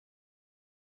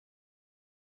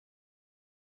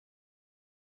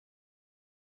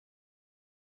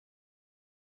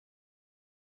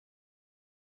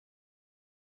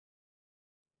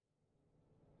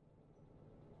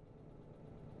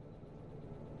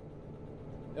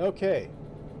Okay,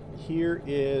 here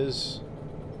is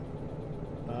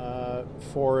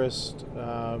Forest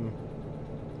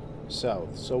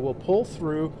South. So we'll pull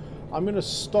through. I'm going to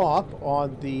stop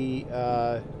on the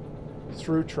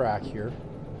through track here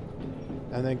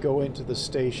and then go into the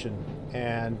station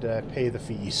and pay the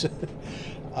fees.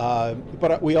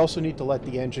 But we also need to let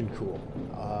the engine cool,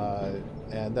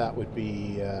 and that would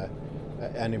be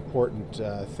an important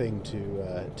thing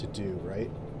to do, right?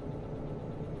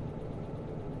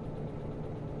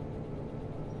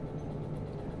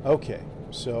 Okay,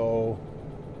 so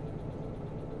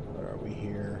where are we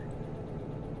here?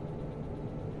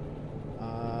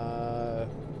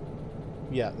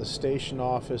 Yeah, the station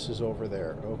office is over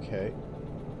there. Okay.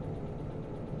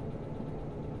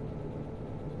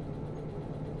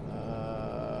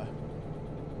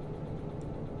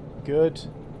 Good.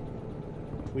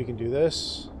 We can do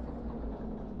this.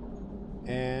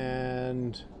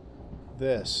 And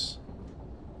this.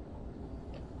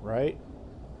 Right?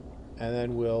 And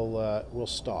then we'll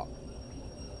stop.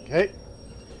 Okay.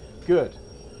 Good.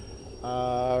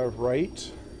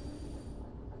 Right.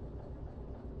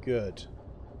 Good.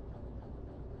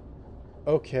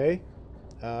 Okay.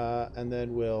 And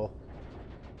then we'll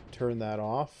turn that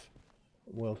off.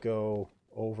 We'll go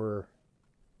over.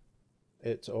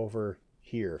 It's over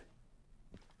here.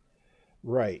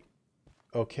 Right.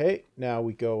 Okay. Now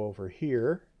we go over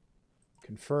here.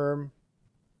 Confirm.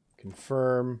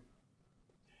 Confirm.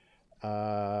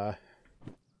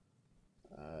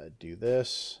 Do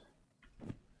this.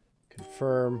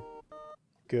 Confirm.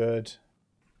 Good.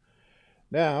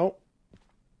 Now,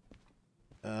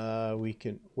 we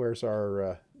can, where's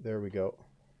our, there we go.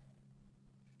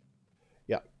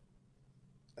 Yeah.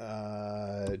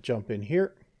 Jump in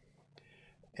here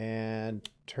and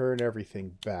turn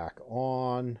everything back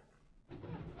on.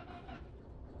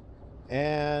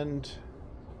 And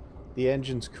the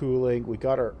engine's cooling. We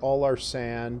got all our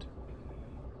sand.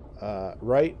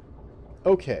 Right?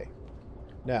 Okay.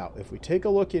 Now, if we take a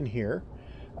look in here,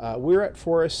 we're at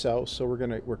Forest South, so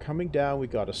we're coming down. We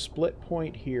got a split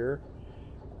point here,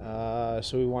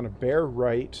 so we want to bear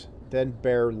right, then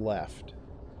bear left,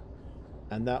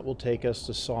 and that will take us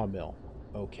to Sawmill.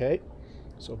 Okay,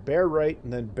 so bear right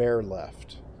and then bear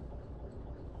left.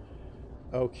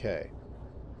 Okay.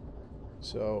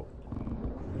 So,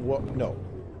 what? No.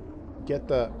 Get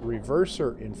the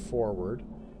reverser in forward.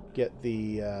 Get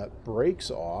the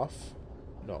brakes off.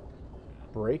 No.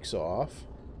 Brakes off.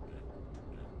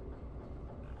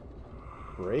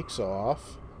 Brakes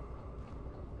off.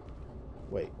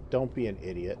 Wait, don't be an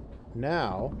idiot.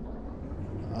 Now,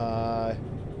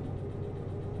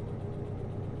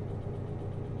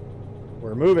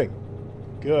 we're moving.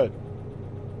 Good.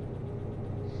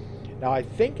 Now, I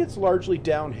think it's largely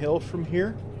downhill from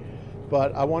here,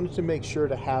 but I wanted to make sure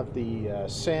to have the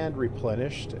sand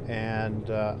replenished and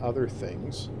other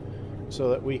things so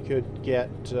that we could get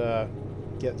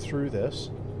through this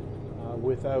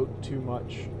without too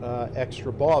much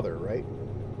extra bother, right?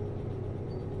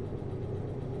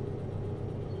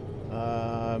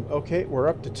 Okay, we're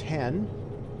up to 10.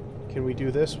 Can we do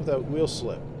this without wheel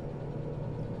slip?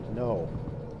 No.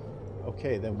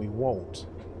 Okay, then we won't.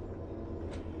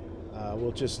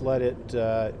 We'll just let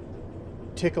it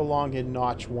tick along in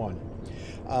notch 1.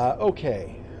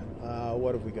 Okay,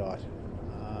 what have we got?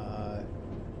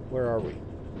 Where are we?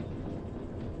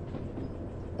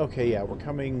 Okay, yeah, we're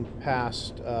coming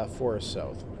past Forest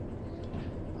South.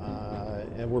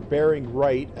 And we're bearing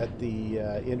right at the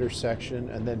intersection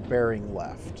and then bearing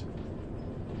left.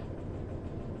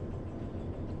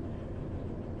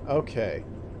 Okay.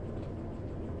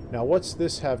 Now what's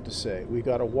this have to say? We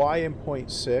got a Y in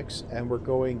 0.6 and we're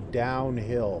going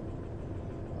downhill.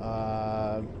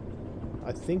 I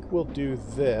think we'll do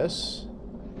this.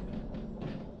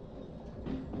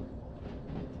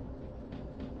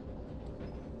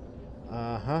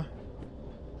 Uh-huh.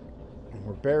 And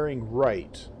we're bearing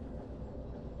right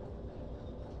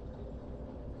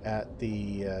at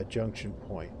the junction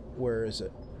point. Where is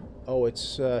it? Oh,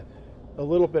 it's a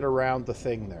little bit around the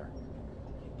thing there.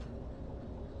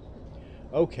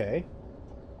 Okay.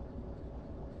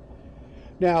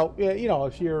 Now, you know,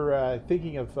 if you're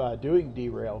thinking of doing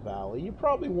Derail Valley, you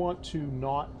probably want to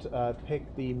not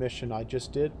pick the mission I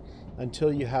just did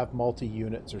until you have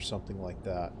multi-units or something like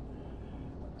that.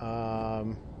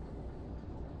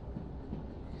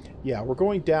 Yeah, we're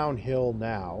going downhill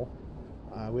now.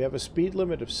 We have a speed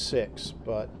limit of 6,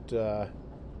 but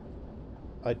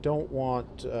I don't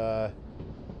want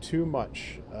too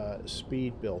much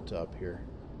speed built up here.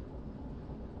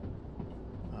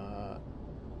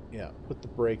 Yeah, put the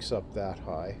brakes up that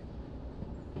high.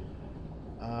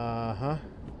 Uh-huh.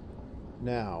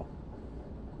 Now.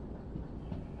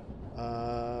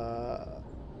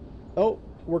 Oh,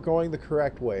 we're going the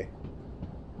correct way.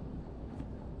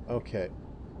 Okay.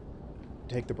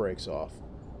 Take the brakes off.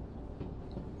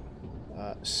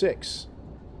 6.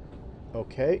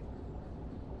 Okay.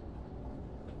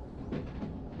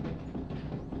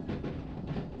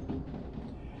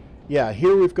 Yeah,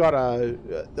 here we've got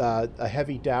a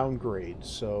heavy downgrade,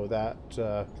 so that...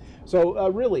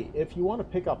 really, if you want to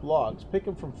pick up logs, pick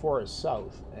them from Forest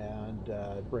South and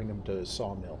bring them to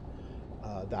Sawmill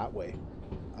that way.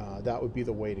 That would be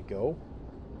the way to go.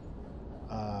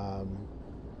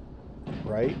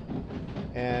 Right?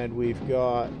 And we've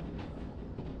got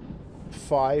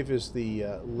 5 is the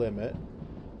limit.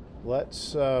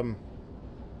 Let's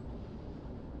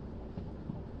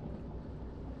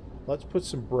put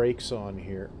some brakes on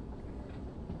here.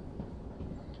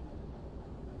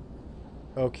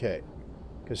 Okay.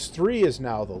 Because 3 is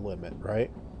now the limit,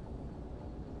 right?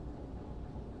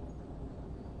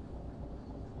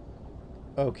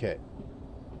 Okay.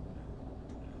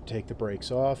 Take the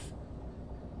brakes off.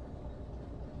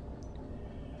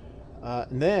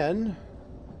 And then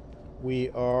we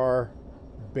are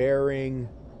bearing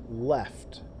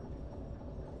left.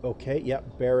 Okay,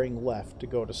 yep, bearing left to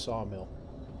go to Sawmill.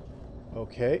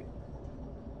 Okay.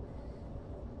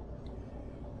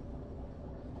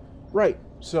 Right.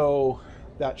 So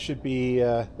that should be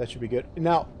good.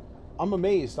 Now, I'm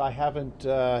amazed I haven't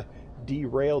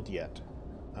derailed yet.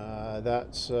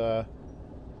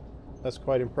 That's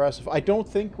quite impressive. I don't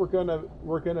think we're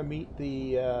gonna meet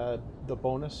the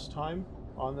bonus time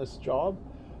on this job,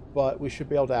 but we should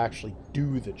be able to actually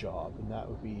do the job, and that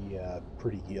would be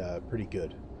pretty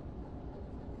good.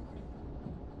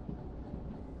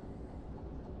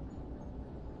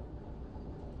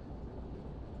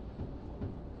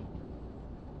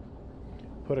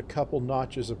 Put a couple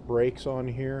notches of brakes on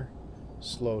here.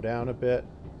 Slow down a bit.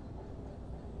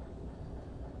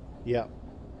 Yep.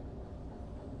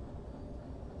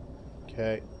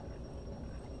 Okay.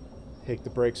 Take the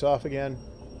brakes off again.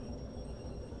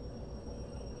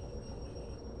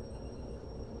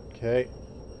 Okay.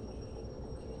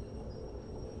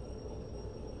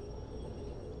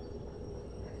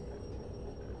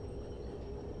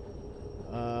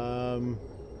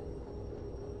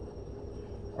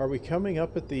 Are we coming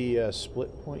up at the split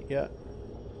point yet?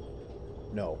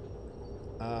 No.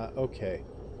 Okay.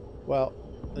 Well,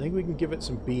 I think we can give it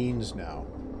some beans now.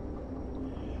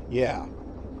 Yeah.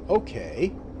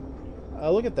 Okay.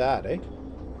 Look at that, eh?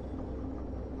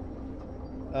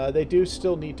 They do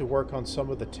still need to work on some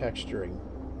of the texturing,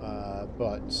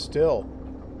 but still.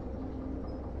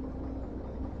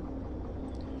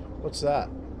 What's that?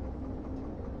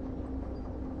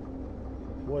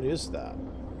 What is that?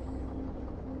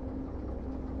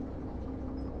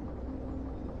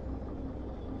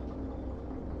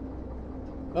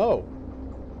 Oh.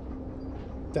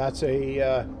 That's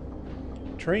a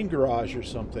train garage or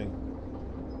something.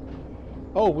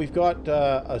 Oh, we've got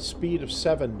a speed of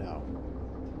 7 now.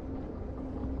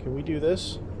 Can we do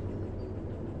this?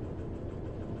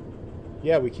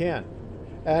 Yeah, we can.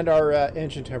 And our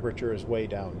engine temperature is way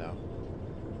down now.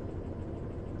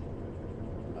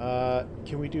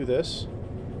 Can we do this?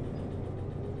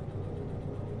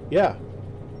 Yeah.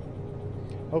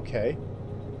 Okay.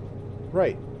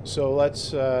 Right. So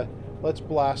let's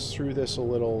blast through this a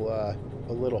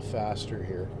little faster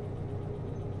here.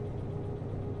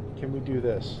 Can we do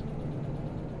this?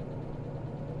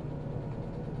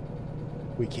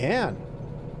 We can.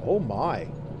 Oh my.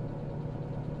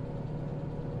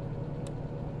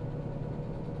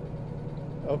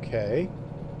 Okay.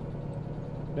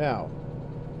 Now.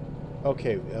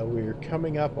 Okay, we're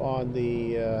coming up on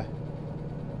the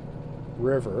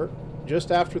river.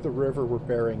 Just after the river, we're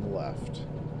bearing left.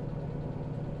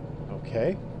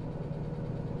 Okay.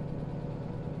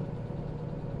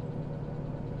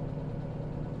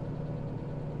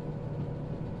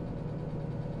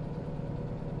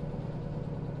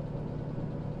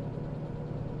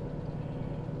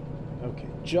 Okay,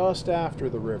 just after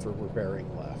the river, we're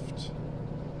bearing left.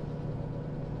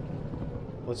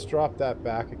 Let's drop that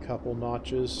back a couple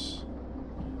notches.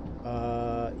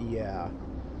 Yeah.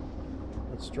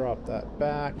 Let's drop that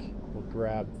back. We'll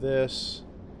grab this.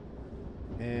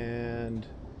 And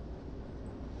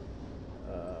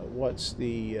what's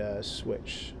the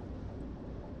switch?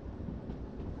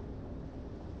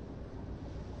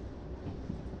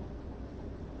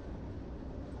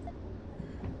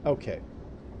 Okay.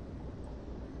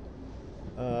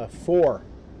 4.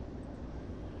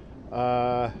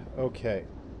 Okay.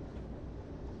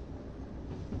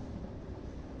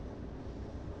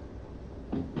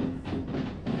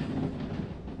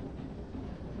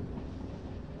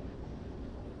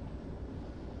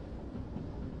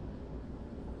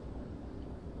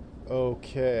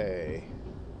 Okay.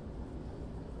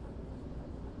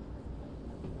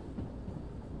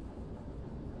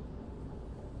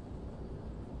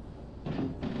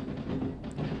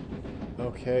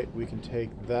 Okay, we can take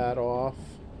that off.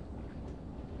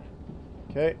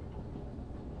 Okay.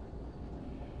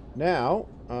 Now,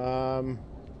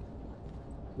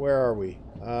 where are we?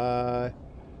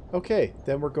 Okay,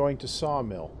 then we're going to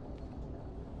sawmill.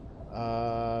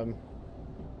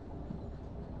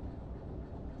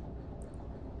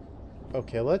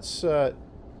 Okay, let's, right,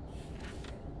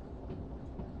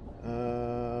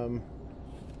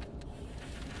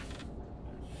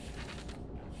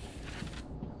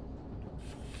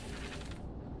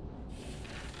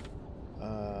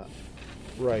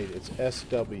 it's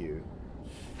SW.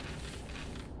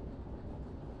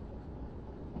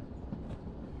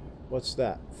 What's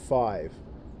that? 5.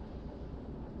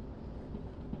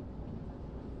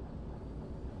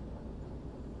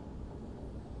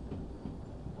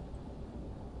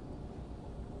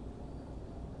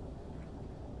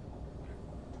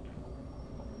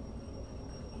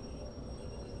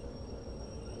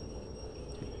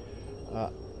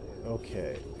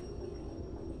 Okay.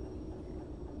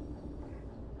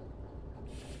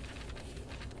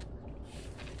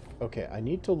 Okay, I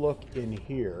need to look in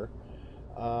here.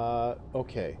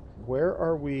 Okay, where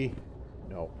are we?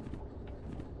 No.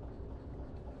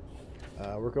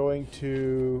 We're going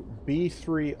to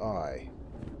B3I.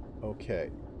 Okay.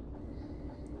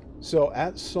 So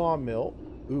at sawmill,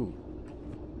 ooh.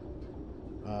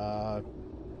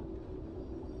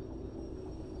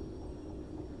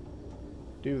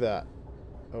 Do that.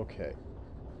 Okay.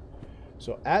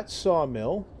 So at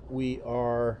sawmill, we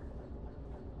are,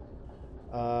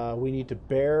 we need to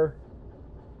bear,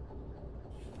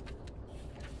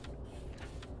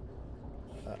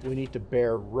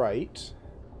 right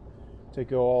to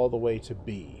go all the way to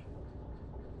B.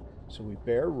 So we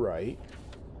bear right,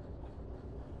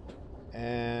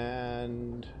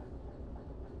 and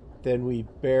then we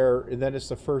bear, and then it's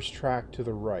the first track to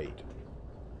the right.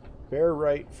 Bear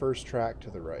right, first track to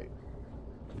the right.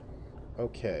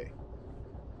 Okay.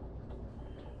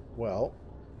 Well,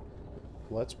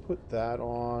 let's put that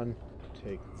on,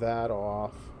 take that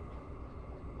off.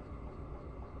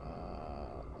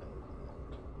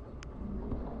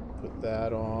 Put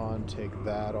that on, take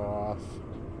that off.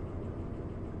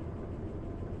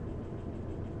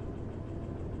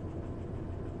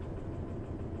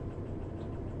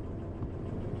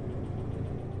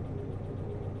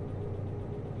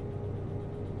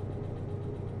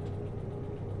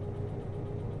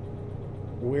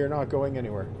 We're not going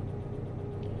anywhere.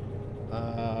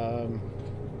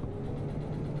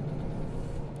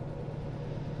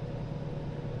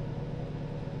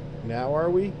 Now are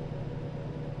we?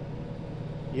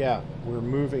 Yeah, we're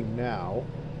moving now.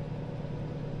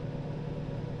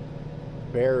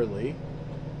 Barely.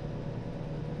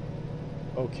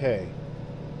 Okay.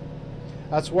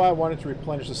 That's why I wanted to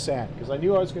replenish the sand, because I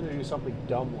knew I was going to do something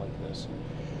dumb like this.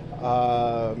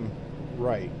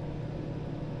 Right.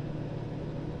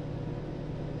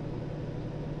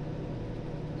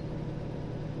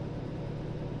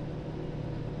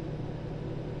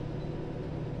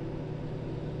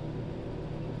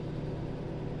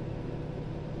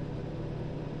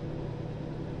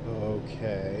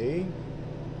 Okay.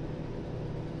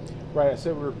 Right, I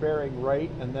said we were bearing right,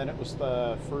 and then it was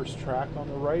the first track on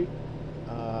the right.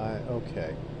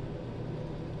 Okay.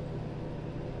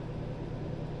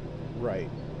 Right.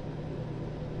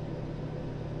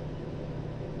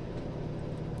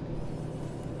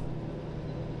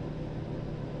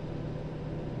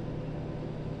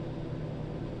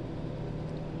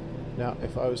 Now,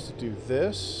 if I was to do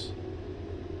this,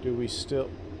 do we still...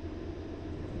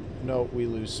 No, we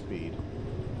lose speed.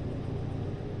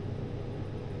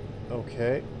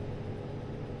 Okay.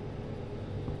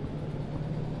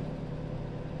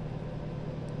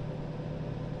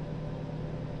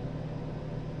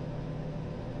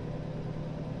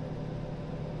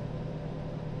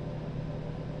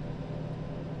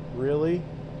 Really?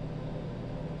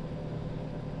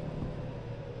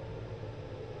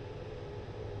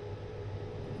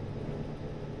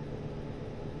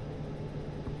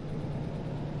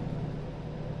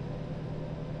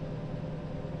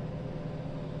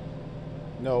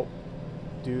 No.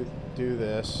 Do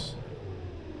this.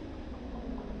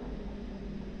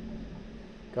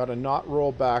 Gotta not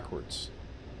roll backwards.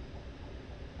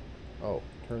 Oh,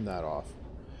 turn that off.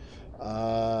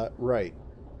 Right.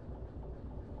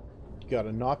 You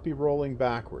gotta not be rolling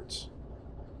backwards.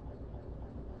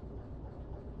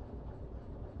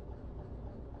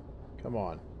 Come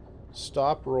on.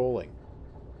 Stop rolling.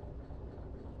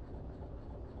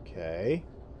 Okay.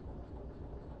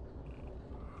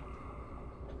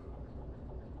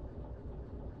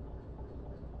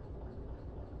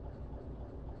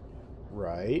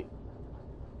 Right.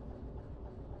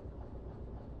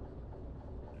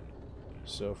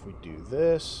 So if we do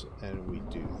this, and we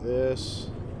do this,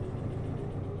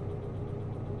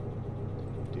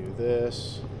 do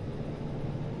this,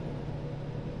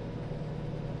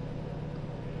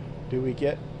 do we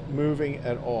get moving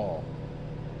at all?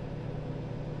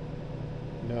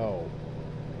 No.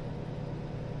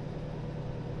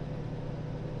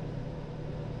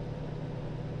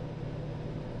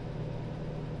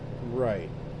 Right.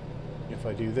 If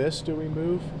I do this, do we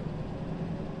move?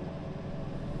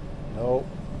 Nope.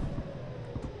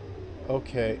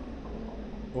 Okay.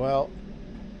 Well,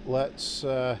 let's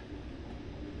go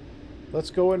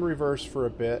in reverse for a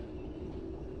bit.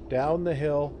 Down the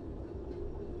hill.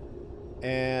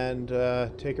 And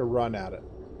take a run at it.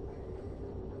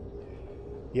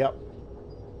 Yep.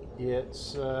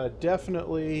 It's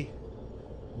definitely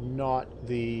not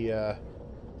the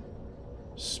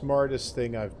smartest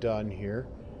thing I've done here.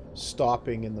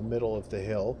 Stopping in the middle of the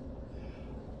hill.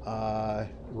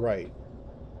 Right.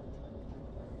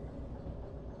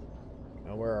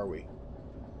 Now where are we?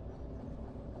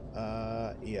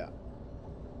 Yeah.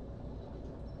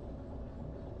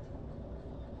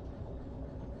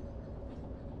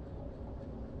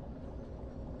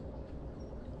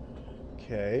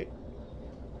 Okay.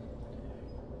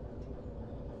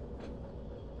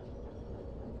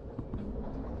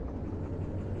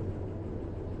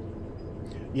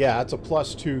 Yeah, it's a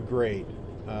 +2 grade.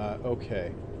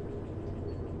 Okay.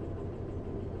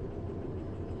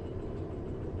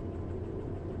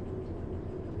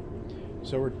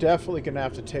 So we're definitely going to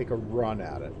have to take a run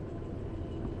at it.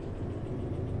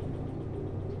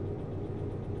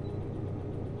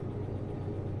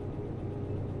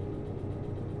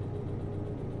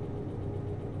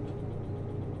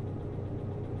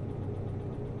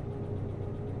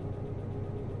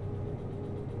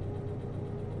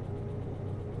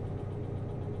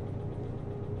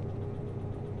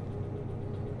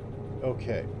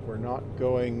 Okay, we're not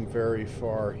going very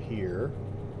far here.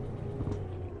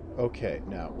 Okay,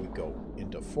 now we go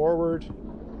into forward.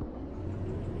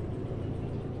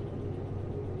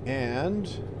 And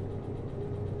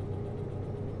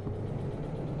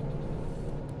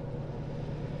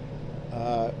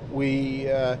we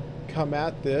come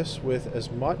at this with as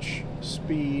much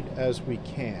speed as we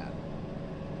can.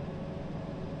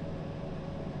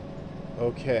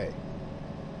 Okay.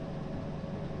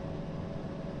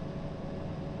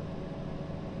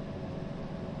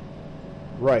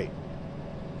 Right.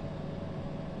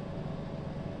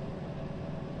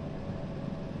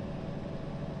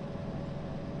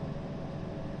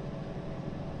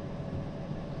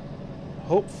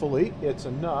 Hopefully, it's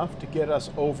enough to get us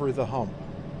over the hump.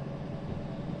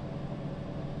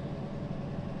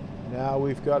 Now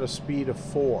we've got a speed of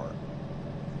 4.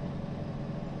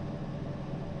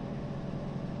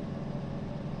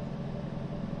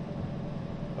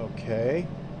 Okay.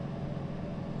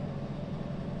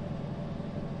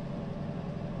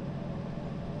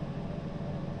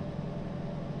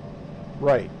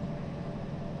 Right.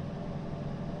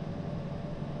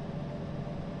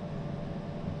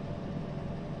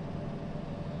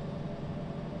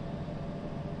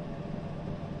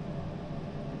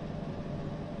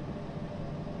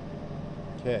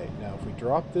 Okay, now if we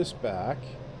drop this back,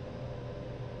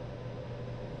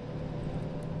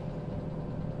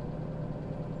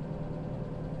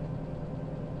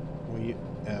 we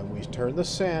turn the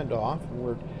sand off,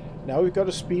 and now we've got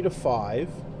a speed of 5.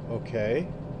 Okay.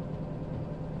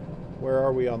 Where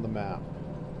are we on the map?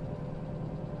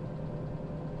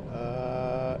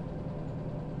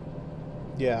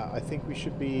 Yeah, I think we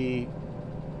should be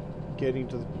getting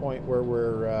to the point where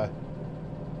we're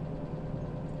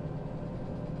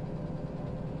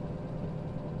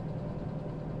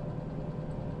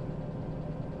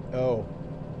oh.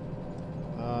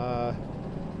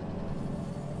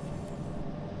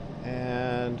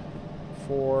 And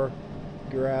 4,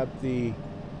 grab the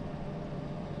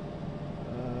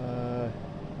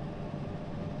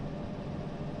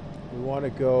we want to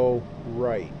go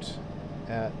right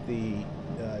at the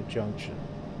junction.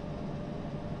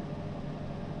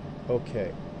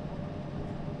 Okay.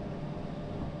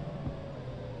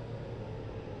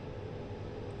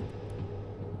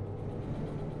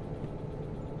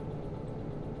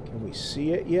 Can we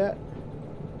see it yet?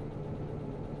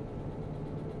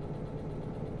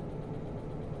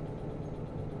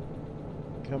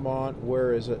 Come on,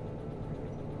 where is it?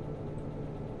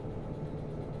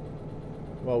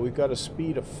 Well, we've got a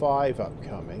speed of 5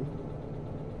 upcoming.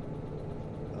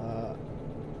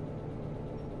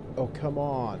 Oh, come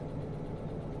on.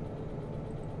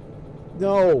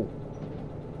 No!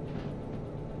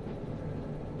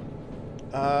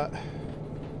 Uh...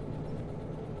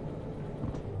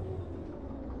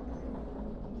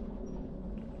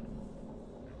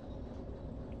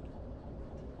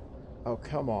 Oh,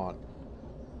 come on.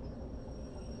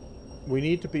 We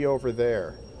need to be over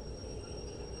there.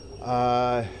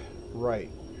 Right.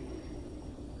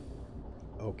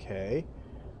 Okay.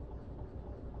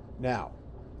 Now,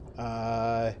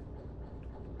 put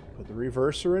the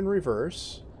reverser in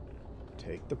reverse.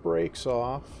 Take the brakes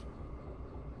off.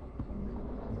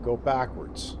 And go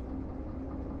backwards.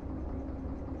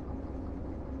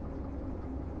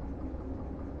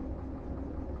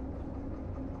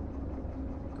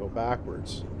 Go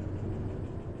backwards.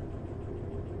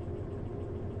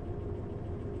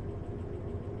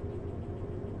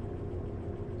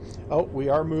 Oh, we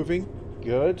are moving.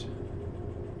 Good.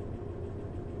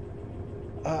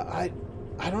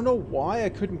 I don't know why I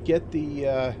couldn't get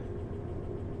the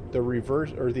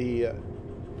reverse or the.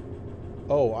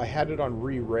 Oh, I had it on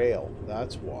re-rail.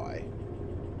 That's why.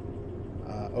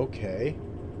 Okay.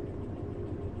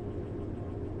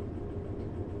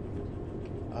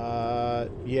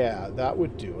 Yeah, that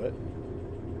would do it.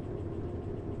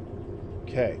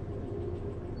 Okay.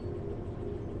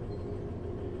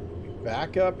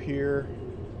 Back up here.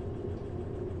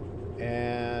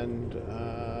 And,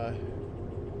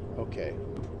 okay.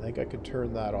 I think I could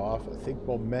turn that off. I think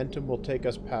momentum will take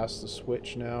us past the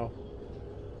switch now.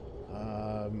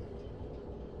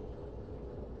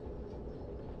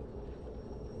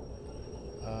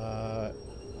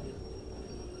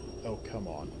 Oh, come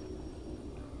on.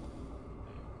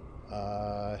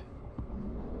 I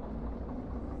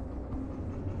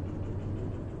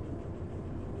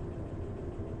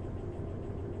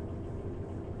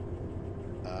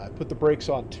put the brakes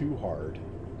on too hard.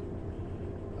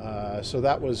 So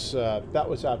that was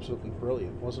absolutely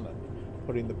brilliant, wasn't it?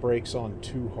 Putting the brakes on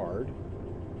too hard.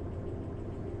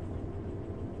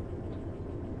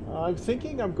 I'm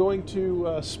thinking I'm going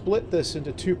to split this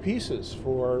into two pieces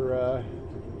for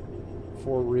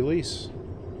release.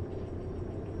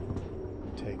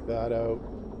 Take that out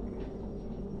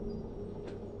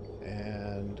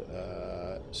and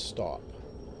stop.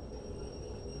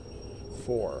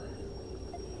 4.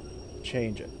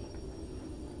 Change it.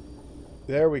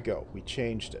 There we go. We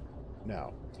changed it.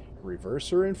 Now,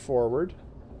 reverser in forward.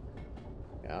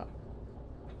 Yeah.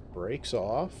 Brakes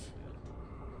off.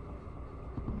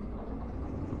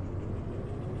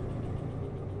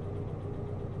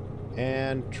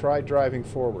 And try driving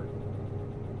forward.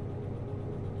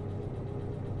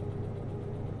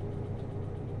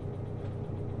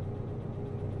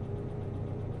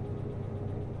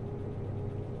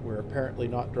 We're apparently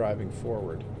not driving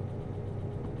forward.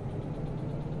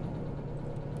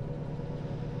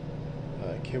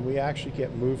 Can we actually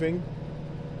get moving?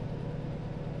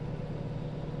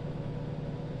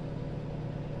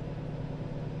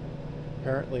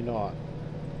 Apparently not.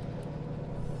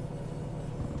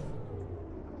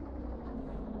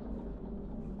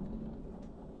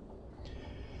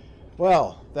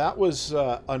 Well, that was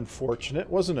unfortunate,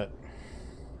 wasn't it?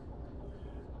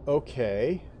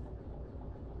 Okay.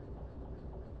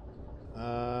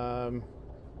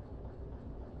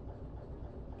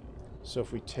 So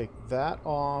if we take that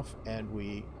off and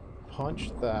we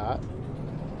punch that.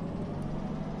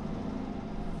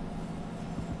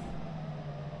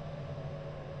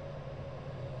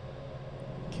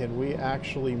 Can we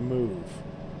actually move?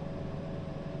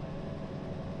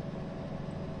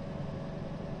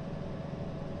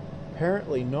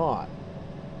 Apparently not.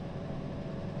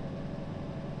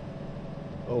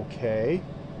 Okay.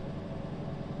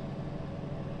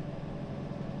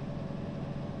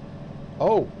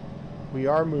 Oh, we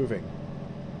are moving.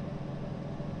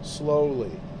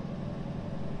 Slowly.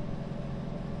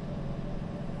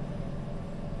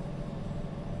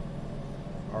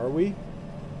 Are we?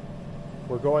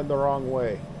 We're going the wrong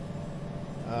way.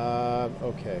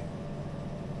 Okay.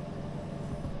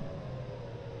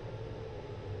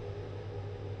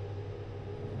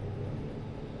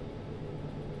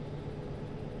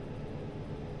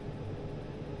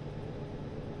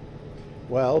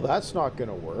 Well, that's not going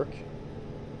to work.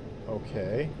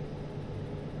 Okay.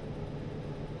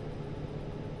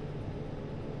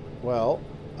 Well,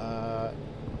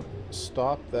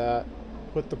 stop that.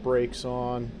 Put the brakes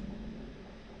on.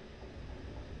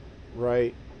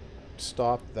 Right.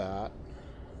 Stop that.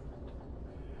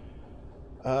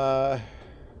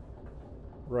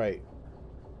 Right.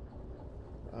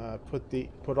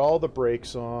 Put all the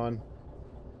brakes on.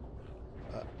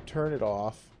 Turn it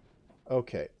off.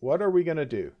 Okay, what are we going to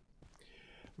do?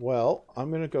 Well, I'm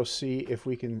going to go see if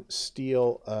we can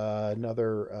steal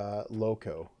another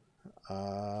loco.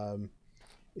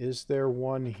 Is there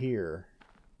one here?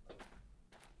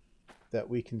 that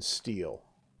we can steal?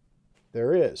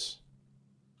 There is.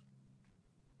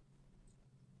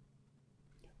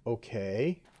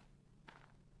 Okay.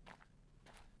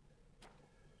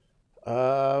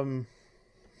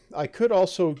 I could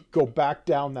also go back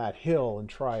down that hill and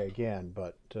try again,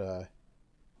 but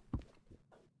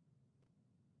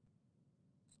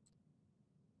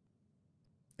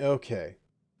okay.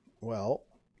 Well,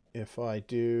 if I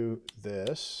do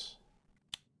this,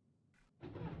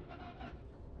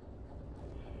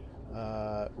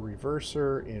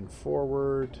 reverser in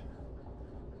forward,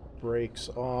 brakes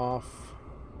off,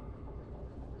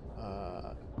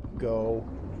 go.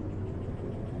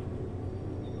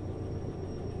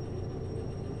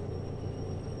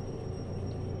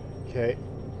 Okay,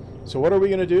 so what are we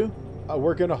going to do?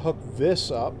 We're going to hook this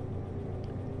up,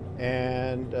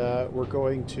 and we're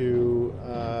going to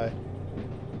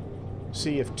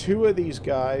see if two of these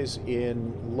guys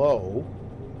in low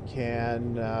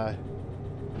can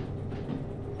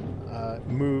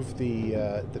move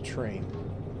the train.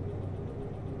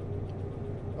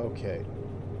 Okay.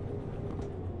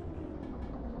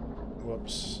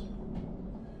 Whoops.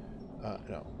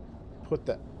 No. Put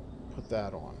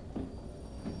that on.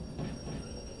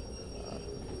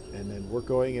 And then we're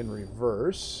going in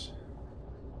reverse.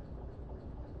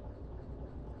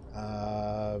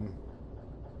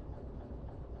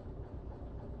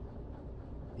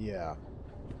 Yeah.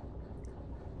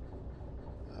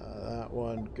 That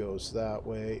one goes that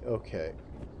way. Okay.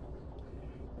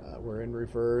 We're in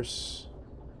reverse.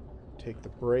 Take the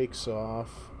brakes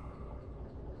off.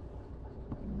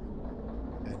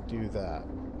 And do that.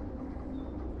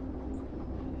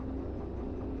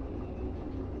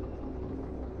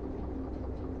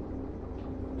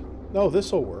 No,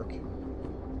 this'll work.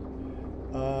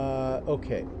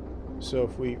 Okay. So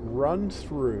if we run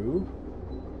through...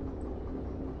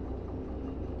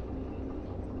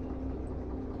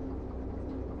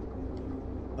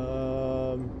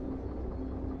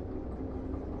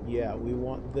 yeah, we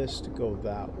want this to go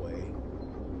that way.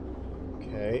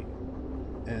 Okay.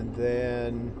 And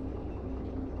then...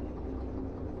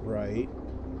 right.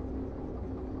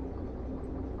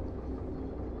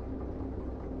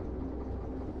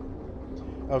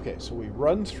 Okay, so we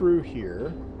run through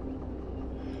here.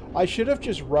 I should have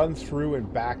just run through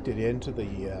and backed it into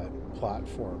the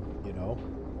platform, you know?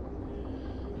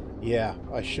 Yeah,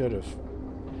 I should have.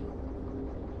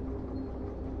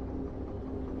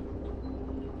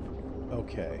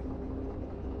 Okay.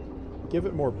 Give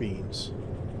it more beans.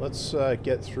 Let's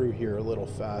get through here a little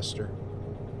faster.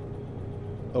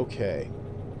 Okay.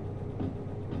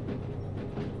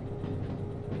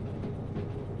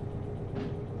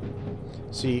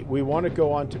 See, we want to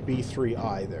go on to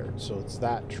B3I there, so it's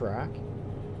that track.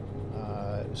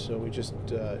 So we just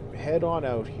head on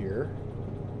out here.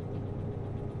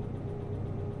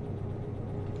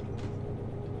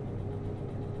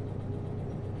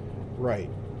 Right.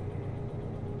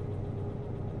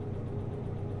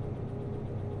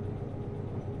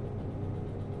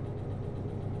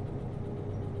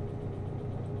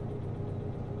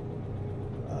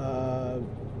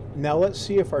 Now let's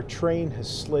see if our train has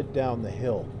slid down the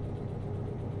hill.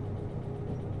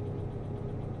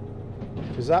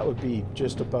 Because that would be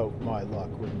just about my luck,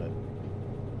 wouldn't it?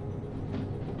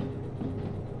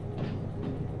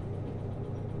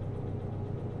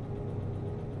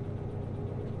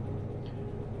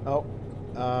 Oh,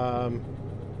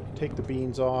 take the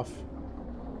beans off.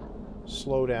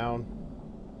 Slow down.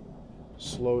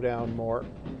 Slow down more.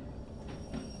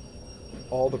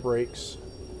 All the brakes.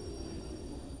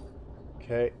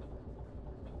 Okay.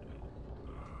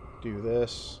 Do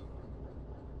this.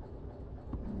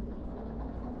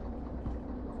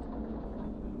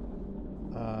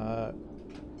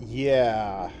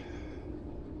 Yeah.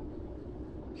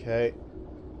 Okay.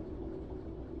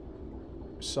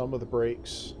 Some of the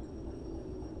brakes.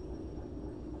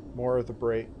 More of the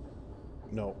brake.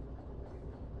 No.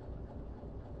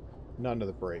 None of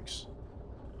the brakes.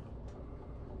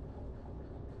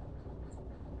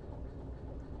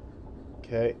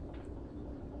 Okay.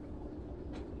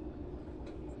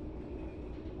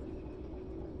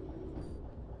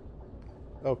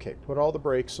 Okay, put all the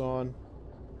brakes on.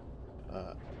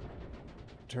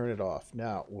 Turn it off.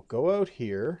 Now, we'll go out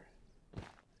here.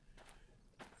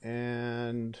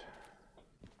 And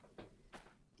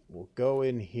we'll go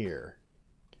in here.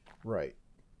 Right.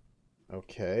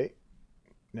 Okay.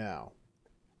 Now,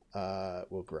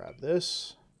 we'll grab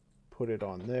this. Put it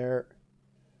on there.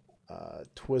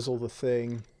 Twizzle the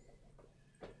thing.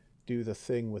 Do the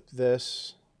thing with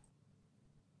this.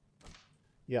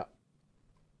 Yeah.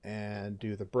 And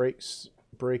do the brake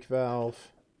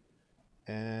valve.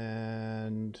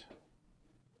 And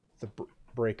the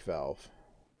brake valve.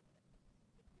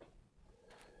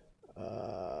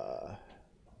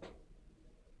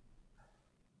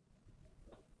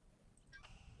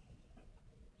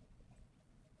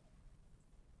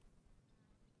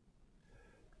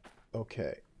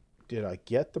 Okay, did I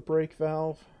get the brake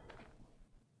valve?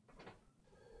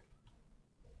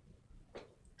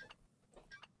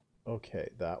 Okay,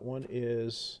 that one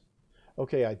is...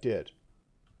 Okay, I did.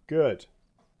 Good.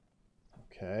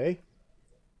 Okay.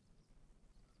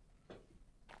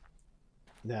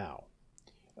 Now,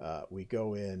 we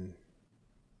go in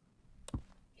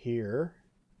here.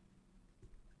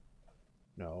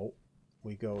 No,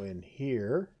 we go in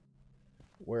here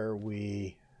where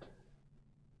we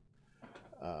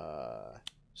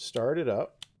start it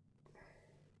up.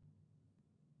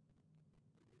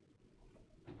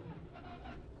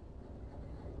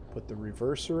 Put the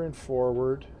reverser in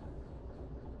forward.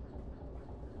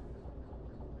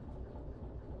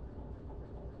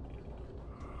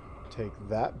 Take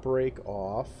that brake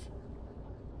off.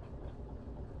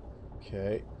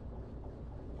 Okay.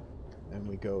 And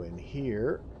we go in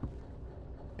here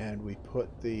and we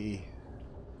put the...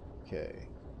 Okay.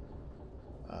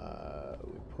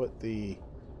 We put the...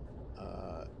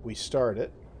 we start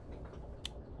it.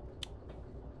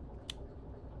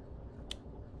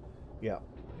 Yeah.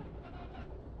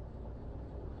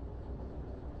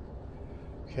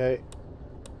 Okay.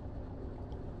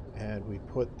 And we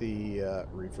put the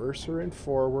reverser in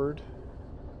forward.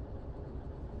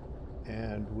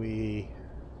 And we...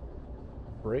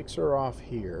 Brakes are off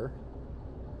here.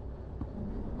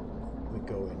 We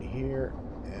go in here,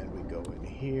 and we go in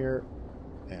here,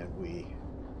 and we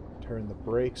turn the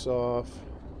brakes off,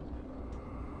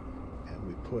 and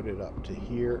we put it up to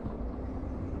here.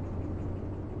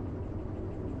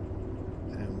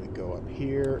 And we go up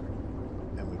here,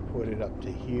 and we put it up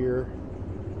to here.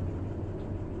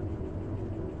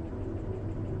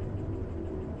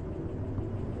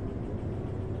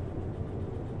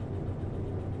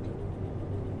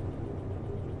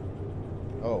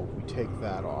 Oh, we take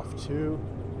that off too.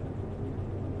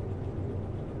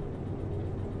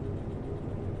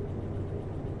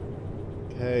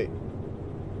 Okay.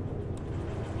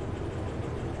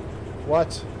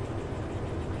 What?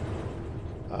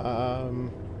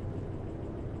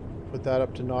 Put that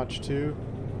up to notch 2.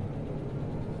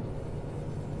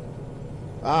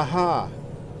 Aha!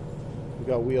 We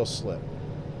got wheel slip.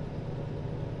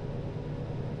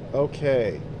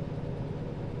 Okay.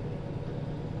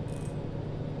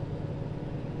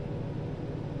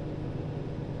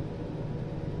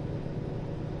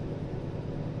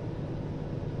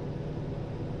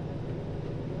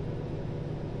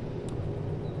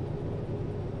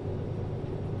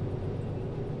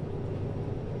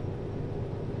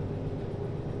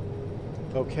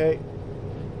 Okay.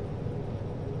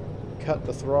 Cut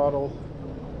the throttle.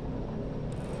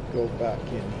 Go back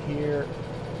in here.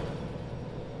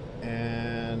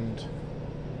 And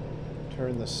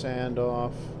turn the sand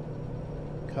off.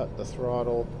 Cut the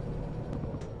throttle.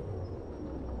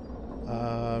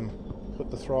 Put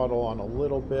the throttle on a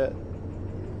little bit.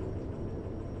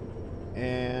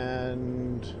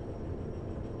 And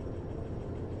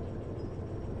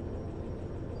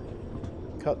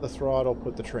cut the throttle,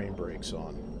 put the train brakes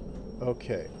on.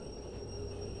 Okay.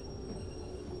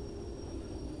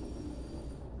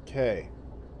 Okay.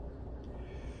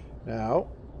 Now,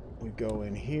 we go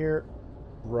in here.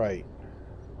 Right.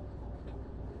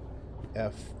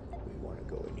 F, we want to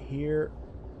go in here.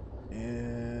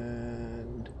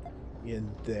 And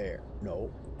in there.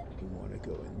 No, we want to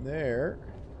go in there.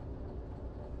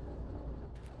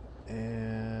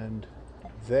 And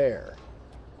there.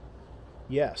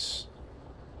 Yes.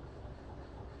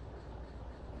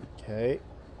 Okay.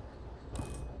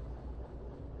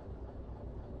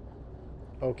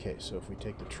 Okay, so if we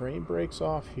take the train brakes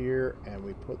off here and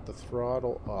we put the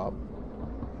throttle up.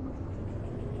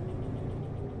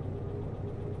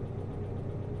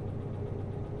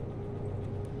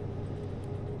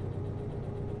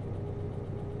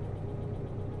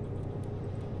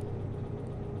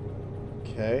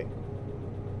 Okay.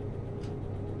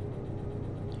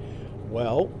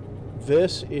 Well,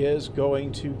 this is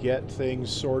going to get things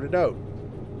sorted out.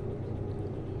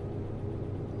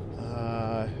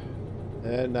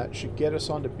 And that should get us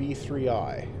onto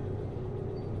B3I.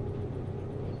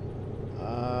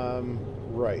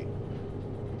 Right.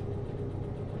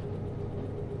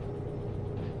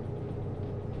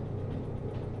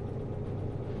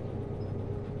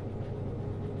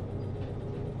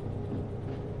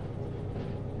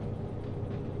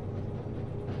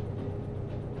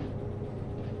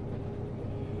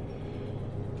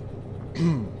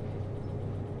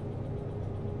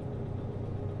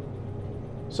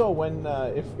 So when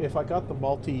if I got the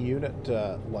multi-unit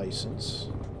license,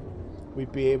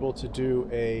 we'd be able to do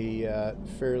a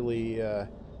fairly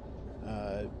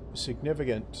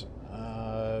significant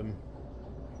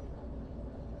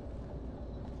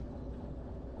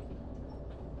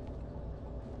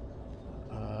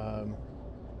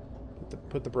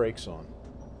put the brakes on.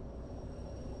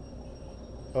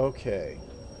 Okay.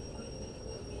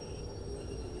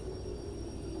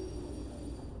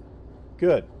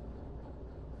 Good.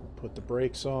 Put the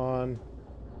brakes on.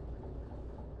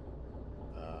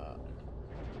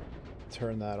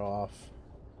 Turn that off.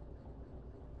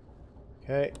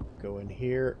 Okay, go in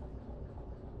here.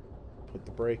 Put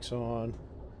the brakes on.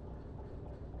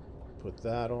 Put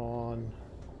that on.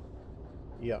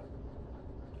 Yep.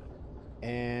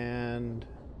 And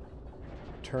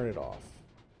turn it off.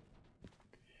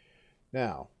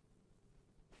 Now,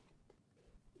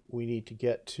 we need to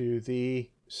get to the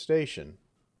station.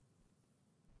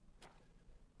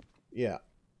 Yeah.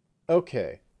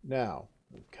 Okay. Now,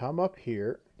 come up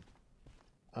here.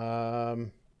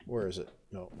 Where is it?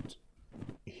 No, it's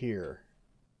here.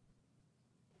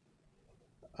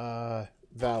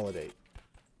 Validate.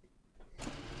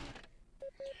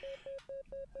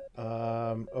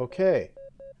 Okay.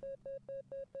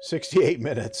 68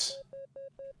 minutes.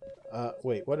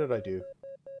 Wait, what did I do?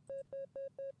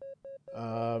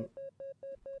 What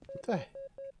the?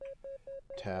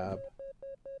 Tab.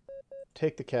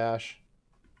 Take the cash.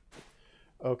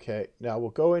 Okay, now we'll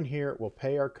go in here. We'll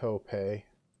pay our copay.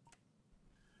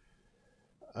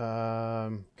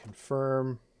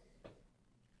 Confirm.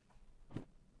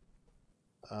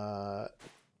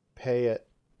 Pay it.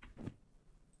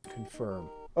 Confirm.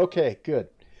 Okay, good.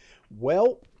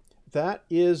 Well, that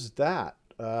is that.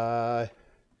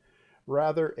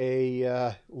 Rather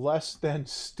a less than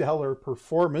stellar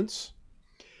performance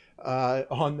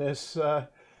on this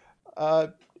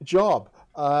job.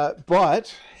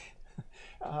 But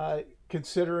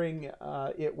considering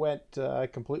it went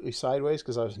completely sideways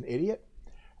because I was an idiot,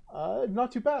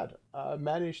 not too bad.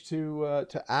 Managed to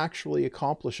actually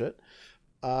accomplish it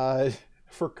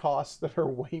for costs that are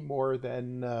way more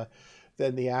than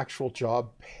the actual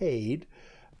job paid.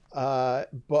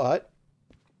 But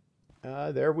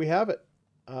there we have it.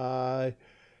 I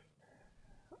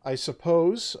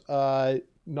suppose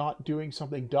not doing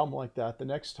something dumb like that the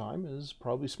next time is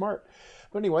probably smart.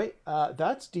 But anyway,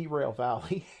 that's Derail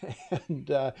Valley, and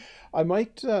I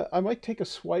might take a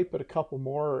swipe at a couple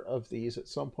more of these at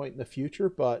some point in the future.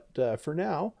 But for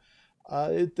now,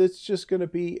 it's just going to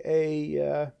be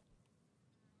a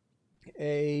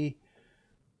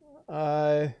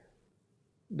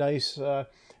nice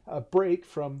break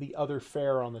from the other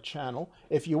fare on the channel.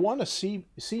 If you want to see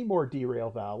more Derail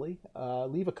Valley,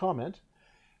 leave a comment.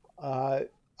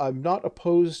 I'm not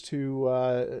opposed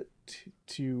to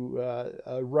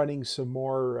running some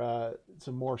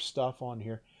more stuff on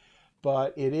here,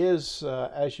 but it is,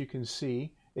 as you can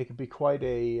see, it can be quite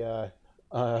an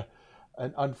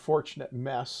unfortunate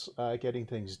mess getting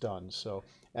things done. So,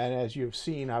 and as you've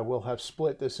seen, I will have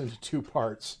split this into two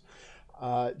parts,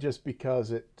 just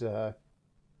because it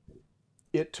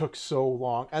took so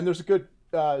long, and there's a good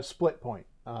split point.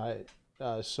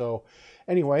 So,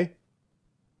 anyway.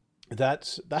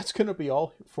 That's going to be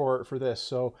all for this.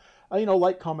 So,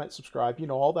 like, comment, subscribe,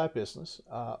 all that business,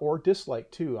 or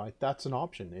dislike too. That's an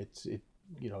option. It's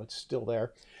still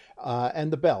there,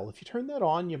 and the bell. If you turn that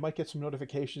on, you might get some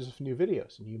notifications of new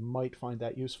videos, and you might find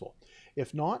that useful.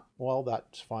 If not, well,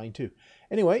 that's fine too.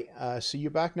 Anyway, see you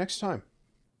back next time.